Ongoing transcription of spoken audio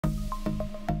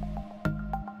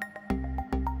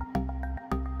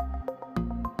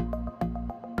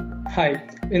Hi,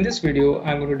 in this video,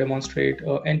 I'm going to demonstrate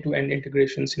an end-to-end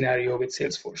integration scenario with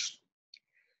Salesforce.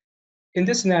 In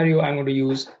this scenario, I'm going to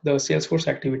use the Salesforce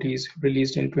activities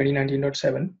released in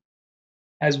 2019.7,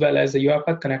 as well as the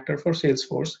UiPath Connector for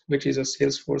Salesforce, which is a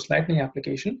Salesforce Lightning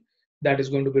application that is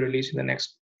going to be released in the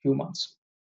next few months.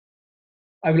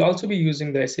 I will also be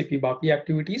using the SAP RPA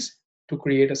activities to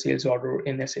create a sales order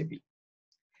in SAP.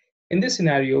 In this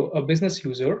scenario, a business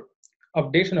user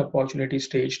updates an opportunity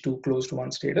stage to closed won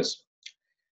status,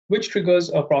 which triggers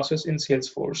a process in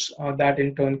Salesforce that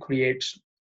in turn creates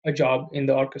a job in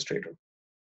the orchestrator.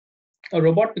 A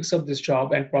robot picks up this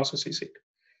job and processes it.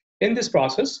 In this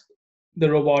process, the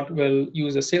robot will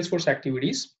use the Salesforce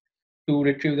activities to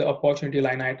retrieve the opportunity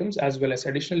line items as well as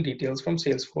additional details from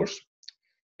Salesforce.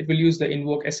 It will use the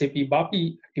invoke SAP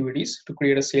BAPI activities to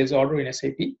create a sales order in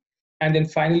SAP. And then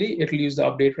finally, it will use the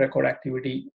update record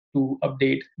activity to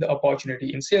update the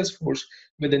opportunity in Salesforce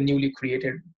with a newly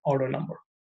created order number.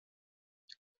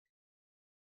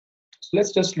 So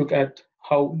let's just look at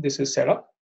how this is set up.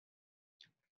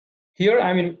 Here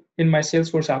I'm in my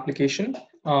Salesforce application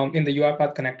in the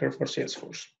UiPath Connector for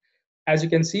Salesforce. As you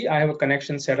can see, I have a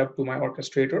connection set up to my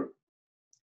orchestrator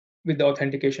with the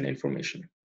authentication information.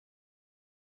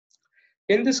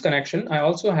 In this connection, I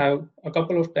also have a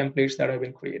couple of templates that have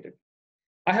been created.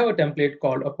 I have a template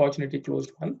called opportunity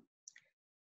closed won,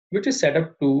 which is set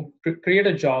up to create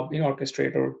a job in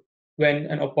orchestrator when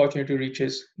an opportunity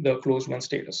reaches the closed won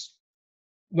status.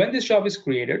 When this job is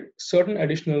created, certain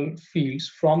additional fields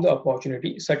from the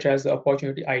opportunity, such as the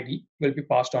opportunity ID, will be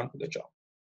passed on to the job.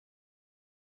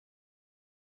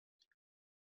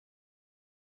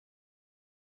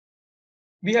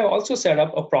 We have also set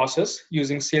up a process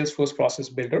using Salesforce Process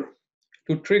Builder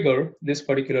to trigger this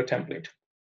particular template.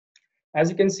 As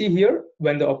you can see here,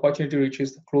 when the opportunity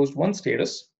reaches the closed won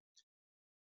status,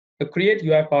 the create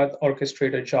UiPath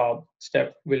orchestrator job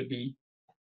step will be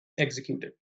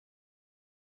executed.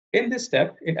 In this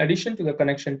step, in addition to the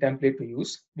connection template to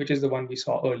use, which is the one we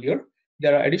saw earlier,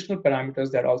 there are additional parameters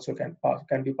that also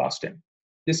can be passed in.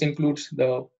 This includes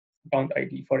the account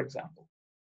ID, for example.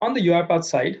 On the UiPath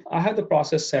side, I have the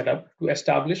process set up to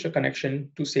establish a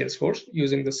connection to Salesforce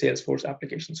using the Salesforce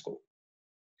application scope.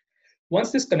 Once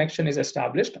this connection is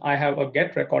established, I have a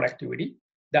get record activity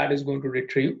that is going to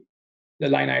retrieve the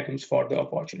line items for the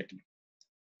opportunity,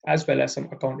 as well as some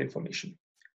account information.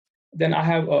 Then I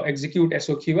have a execute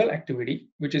SOQL activity,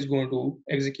 which is going to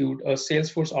execute a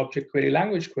Salesforce object query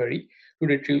language query to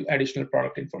retrieve additional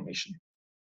product information.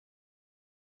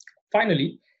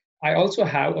 Finally, I also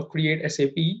have a create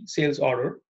SAP sales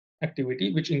order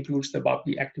activity, which includes the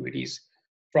BAPI activities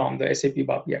from the SAP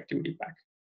BAPI activity pack.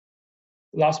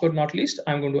 Last but not least,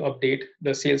 I'm going to update the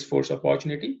Salesforce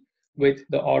opportunity with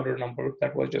the order number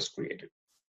that was just created.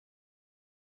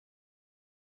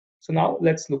 So now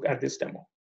let's look at this demo.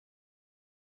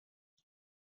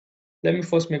 Let me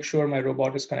first make sure my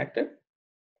robot is connected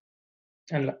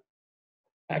and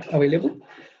available.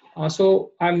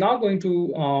 So I'm now going to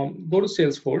go to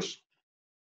Salesforce,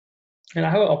 and I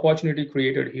have an opportunity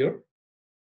created here,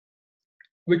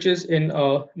 which is in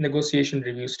a negotiation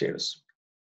review status.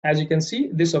 As you can see,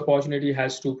 this opportunity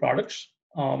has two products,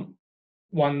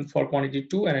 one for quantity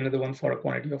 2 and another one for a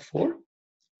quantity of 4.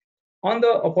 On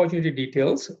the opportunity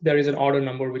details, there is an order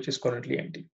number which is currently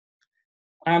empty.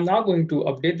 I am now going to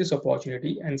update this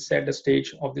opportunity and set the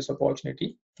stage of this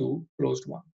opportunity to closed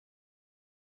won.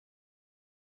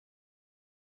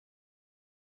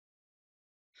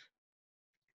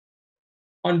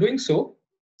 On doing so,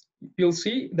 you'll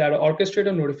see that an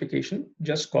orchestrator notification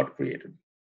just got created.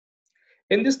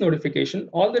 In this notification,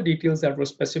 all the details that were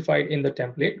specified in the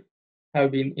template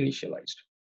have been initialized.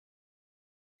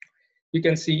 You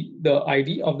can see the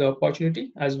ID of the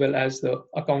opportunity as well as the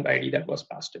account ID that was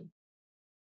passed in.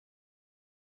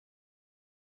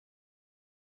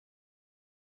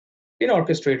 In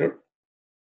Orchestrator,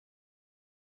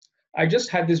 I just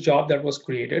had this job that was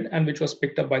created and which was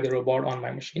picked up by the robot on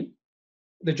my machine.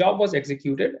 The job was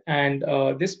executed, and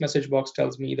this message box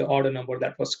tells me the order number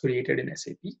that was created in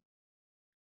SAP.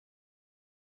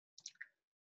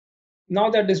 Now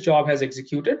that this job has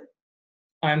executed,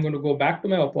 I'm going to go back to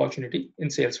my opportunity in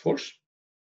Salesforce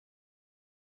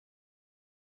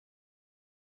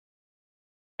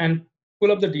and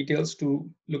pull up the details to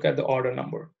look at the order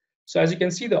number. So as you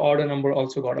can see, the order number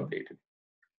also got updated.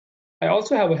 I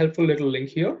also have a helpful little link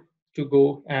here to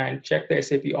go and check the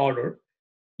SAP order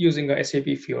using the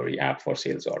SAP Fiori app for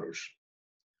sales orders.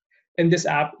 In this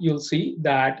app, you'll see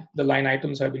that the line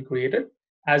items have been created,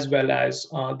 as well as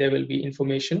there will be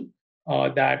information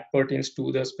that pertains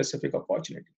to the specific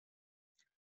opportunity.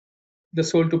 The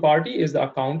sold to party is the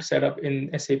account set up in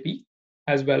SAP,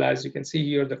 as well as you can see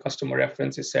here, the customer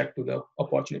reference is set to the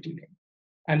opportunity name,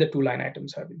 and the 2 line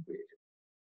items have been created.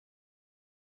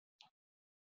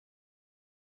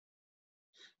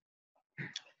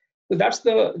 So that's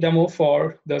the demo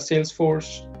for the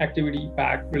Salesforce Activity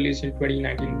Pack released in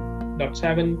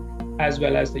 2019.7, as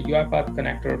well as the UiPath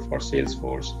Connector for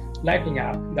Salesforce Lightning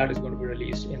app that is going to be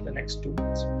released in the next 2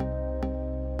 months.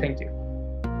 Thank you.